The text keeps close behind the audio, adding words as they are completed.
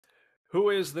Who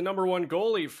is the number one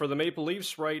goalie for the Maple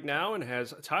Leafs right now, and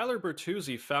has Tyler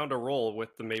Bertuzzi found a role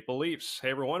with the Maple Leafs?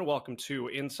 Hey everyone, welcome to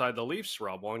Inside the Leafs.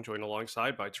 Rob Wong joined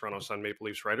alongside by Toronto Sun Maple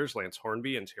Leafs writers Lance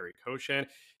Hornby and Terry Koshan.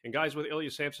 And guys, with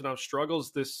Ilya Samsonov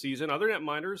struggles this season, other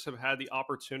netminders have had the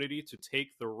opportunity to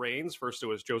take the reins. First it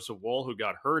was Joseph Woll, who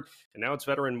got hurt, and now it's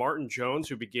veteran Martin Jones,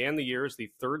 who began the year as the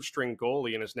third-string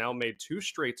goalie and has now made two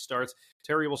straight starts.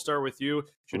 Terry, we'll start with you.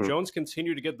 Should Jones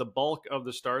continue to get the bulk of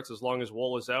the starts as long as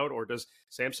Woll is out, or does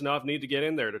Samsonov need to get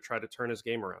in there to try to turn his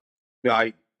game around? Yeah,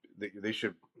 they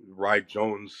should ride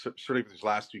Jones, certainly for these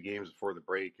last two games before the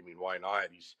break. I mean, why not?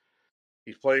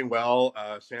 He's playing well.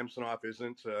 Samsonov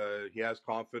isn't. He has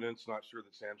confidence. Not sure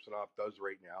that Samsonov does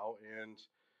right now. And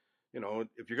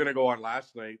if you're going to go on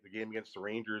last night, the game against the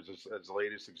Rangers as the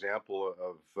latest example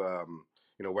of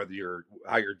whether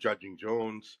how you're judging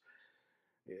Jones.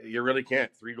 You really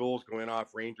can't. 3 goals going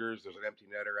off Rangers. There's an empty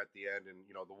netter at the end, and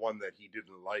the one that he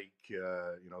didn't like,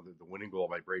 the winning goal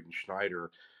by Braden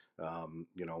Schneider. I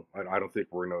don't think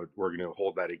we're gonna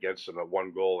hold that against him. A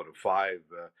 1 goal and a 5,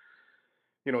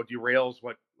 derails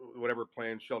whatever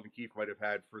plan Sheldon Keefe might have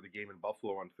had for the game in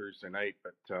Buffalo on Thursday night.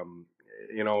 But I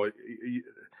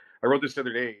wrote this the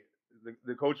other day.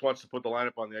 The coach wants to put the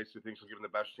lineup on the ice who thinks will give him the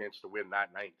best chance to win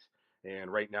that night.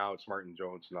 And right now it's Martin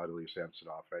Jones, not Ilya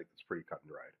Samsonov. Right? It's pretty cut and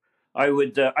dried. I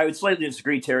would slightly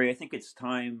disagree, Terry. I think it's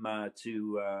time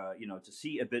to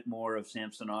see a bit more of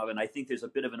Samsonov, and I think there's a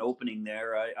bit of an opening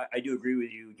there. I do agree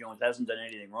with you. Jones hasn't done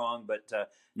anything wrong, but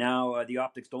now the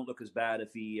optics don't look as bad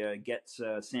if he gets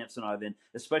Samsonov in,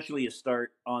 especially a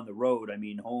start on the road. I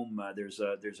mean, home there's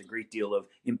a great deal of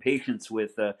impatience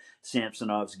with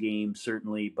Samsonov's game,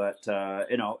 certainly, but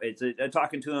it's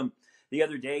talking to him the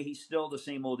other day, he's still the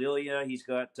same old Ilya. He's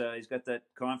got that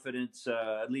confidence,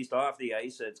 at least off the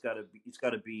ice. It's got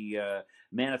to be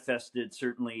manifested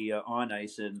certainly on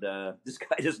ice. And this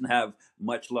guy doesn't have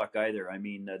much luck either. I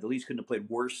mean, the Leafs couldn't have played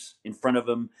worse in front of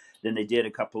him than they did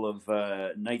a couple of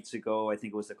nights ago. I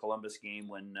think it was the Columbus game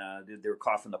when they were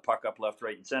coughing the puck up left,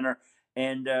 right, and center.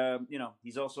 And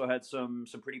he's also had some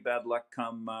pretty bad luck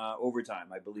come overtime.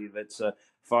 I believe it's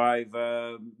 5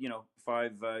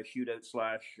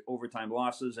 shootout / overtime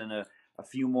losses and a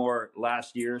few more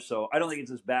last year. So I don't think it's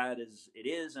as bad as it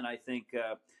is. And I think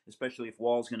especially if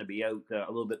Wall's going to be out a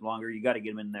little bit longer, you got to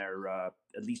get him in there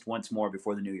at least once more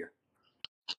before the new year.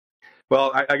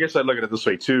 Well, I guess I'd look at it this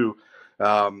way too.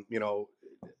 When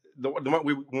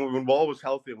Wall was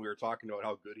healthy and we were talking about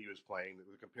how good he was playing,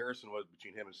 the comparison was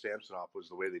between him and Samsonov was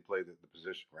the way they played the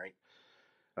position, right?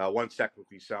 One's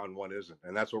technically sound, one isn't,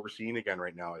 and that's what we're seeing again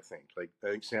right now. I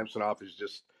think Samsonov is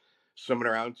just swimming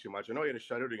around too much. I know he had a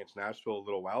shutout against Nashville a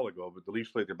little while ago, but the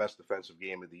Leafs played their best defensive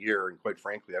game of the year, and quite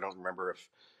frankly, I don't remember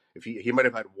if he might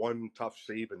have had one tough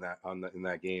save in that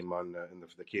game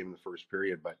that came in the first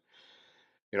period, but.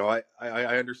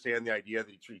 I understand the idea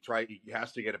that he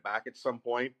has to get it back at some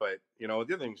point, but the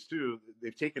other things too,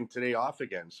 they've taken today off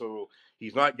again, so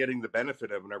he's not getting the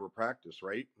benefit of another practice,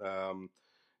 right? I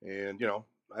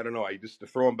don't know. To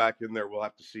throw him back in there, we'll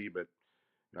have to see. But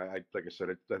like I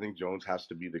said, I think Jones has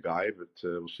to be the guy, but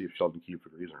we'll see if Sheldon Keefe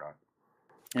agrees or not.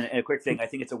 And a quick thing, I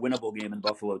think it's a winnable game in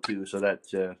Buffalo too, so that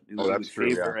that's true.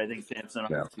 Favor, yeah. I think Samsonov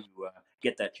to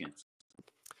get that chance.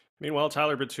 Meanwhile,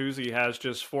 Tyler Bertuzzi has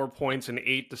just 4 points in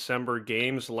 8 December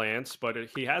games, Lance, but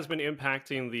he has been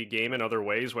impacting the game in other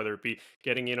ways, whether it be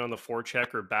getting in on the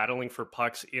forecheck or battling for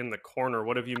pucks in the corner.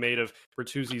 What have you made of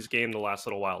Bertuzzi's game the last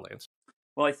little while, Lance?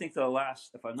 Well, I think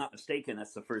if I'm not mistaken,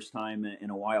 that's the first time in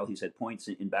a while he's had points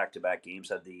in back-to-back games.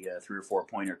 Had the 3 or 4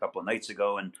 pointer a couple of nights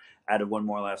ago and added one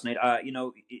more last night.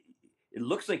 It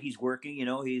looks like he's working.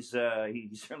 He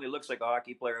certainly looks like a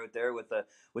hockey player out there with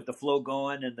the flow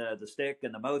going and the stick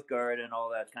and the mouth guard and all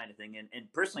that kind of thing.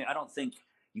 And personally, I don't think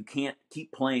you can't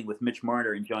keep playing with Mitch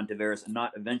Marner and John Tavares and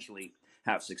not eventually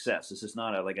have success. This is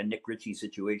not like a Nick Ritchie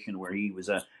situation where he was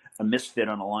a misfit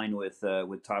on a line with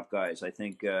top guys. I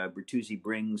think Bertuzzi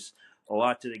brings a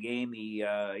lot to the game.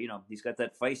 He's got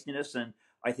that feistiness, and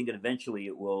I think that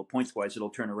eventually points-wise, it'll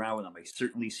turn around with him. I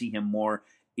certainly see him more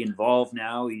involved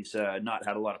now. He's not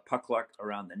had a lot of puck luck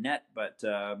around the net, but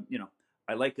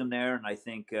I like him there, and I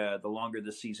think the longer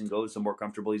this season goes, the more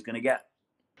comfortable he's going to get.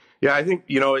 Yeah, I think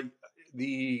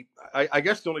I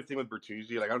guess the only thing with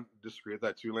Bertuzzi, I don't disagree with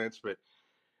that too, Lance, but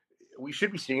we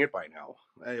should be seeing it by now.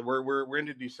 We're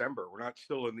into December. We're not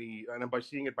still and by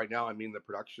seeing it by now, I mean the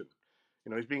production.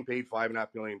 He's being paid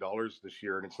 $5.5 million this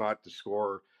year, and it's not to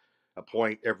score a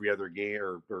point every other game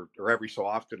or every so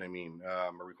often.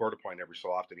 Or record a point every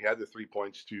so often. He had the 3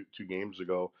 points two games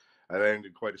ago. That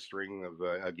ended quite a string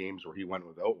of games where he went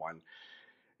without one.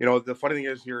 The funny thing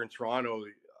is here in Toronto,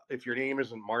 if your name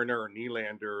isn't Marner or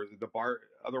Nylander, the bar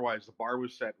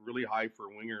was set really high for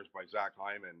wingers by Zach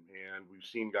Hyman, and we've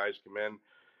seen guys come in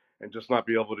and just not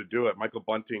be able to do it. Michael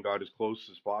Bunting got as close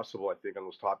as possible, I think, on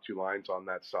those top two lines on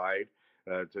that side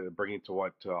to bring it to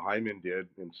what Hyman did.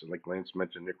 And so, like Lance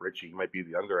mentioned, Nick Ritchie, he might be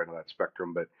the other end of that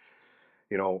spectrum. But,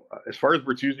 as far as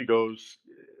Bertuzzi goes,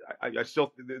 I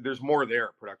still, there's more there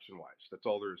production-wise. That's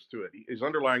all there is to it. His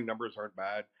underlying numbers aren't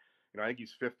bad. I think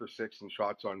he's 5th or 6th in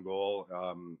shots on goal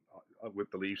with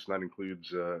the Leafs, and that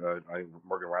includes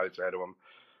Morgan Riley's ahead of him.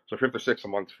 So 5th or 6th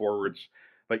amongst forwards.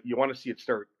 But you want to see it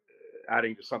start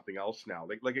adding to something else now.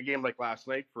 Like a game like last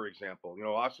night, for example.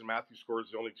 Austin Matthews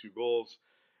scores the only 2 goals.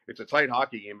 It's a tight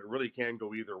hockey game. It really can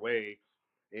go either way.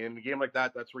 In a game like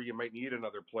that, that's where you might need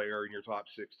another player in your top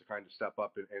 6 to kind of step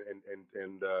up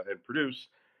and produce.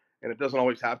 And it doesn't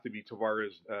always have to be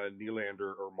Tavares,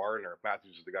 Nylander, or Marner.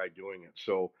 Matthews is the guy doing it.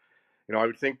 So, I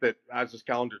would think that as this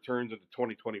calendar turns into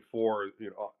 2024,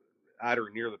 at or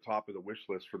near the top of the wish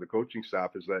list for the coaching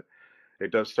staff is that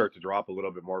it does start to drop a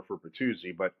little bit more for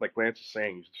Bertuzzi. But like Lance is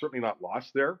saying, he's certainly not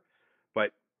lost there.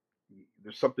 But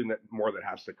there's something more that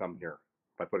has to come here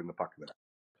by putting the puck in there.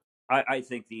 I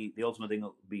think the ultimate thing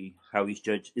will be how he's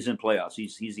judged is in playoffs.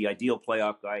 He's the ideal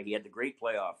playoff guy. He had the great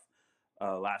playoff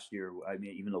last year. I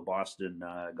mean, even though Boston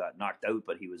got knocked out,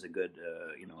 but he was a good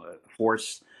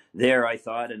force there, I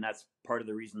thought, and that's part of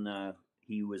the reason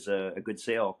he was a good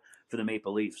sale for the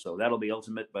Maple Leafs. So that'll be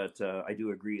ultimate. But I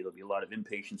do agree there'll be a lot of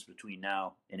impatience between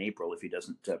now and April if he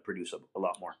doesn't produce a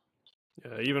lot more.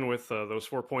 Even with those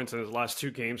 4 points in his last 2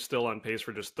 games, still on pace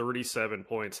for just 37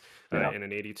 points in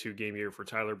an 82-game year for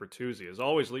Tyler Bertuzzi. As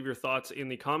always, leave your thoughts in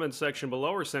the comments section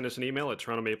below or send us an email at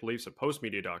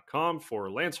TorontoMapleLeafs@postmedia.com. For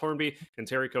Lance Hornby and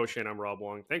Terry Koshan, I'm Rob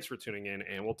Wong. Thanks for tuning in,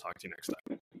 and we'll talk to you next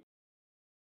time.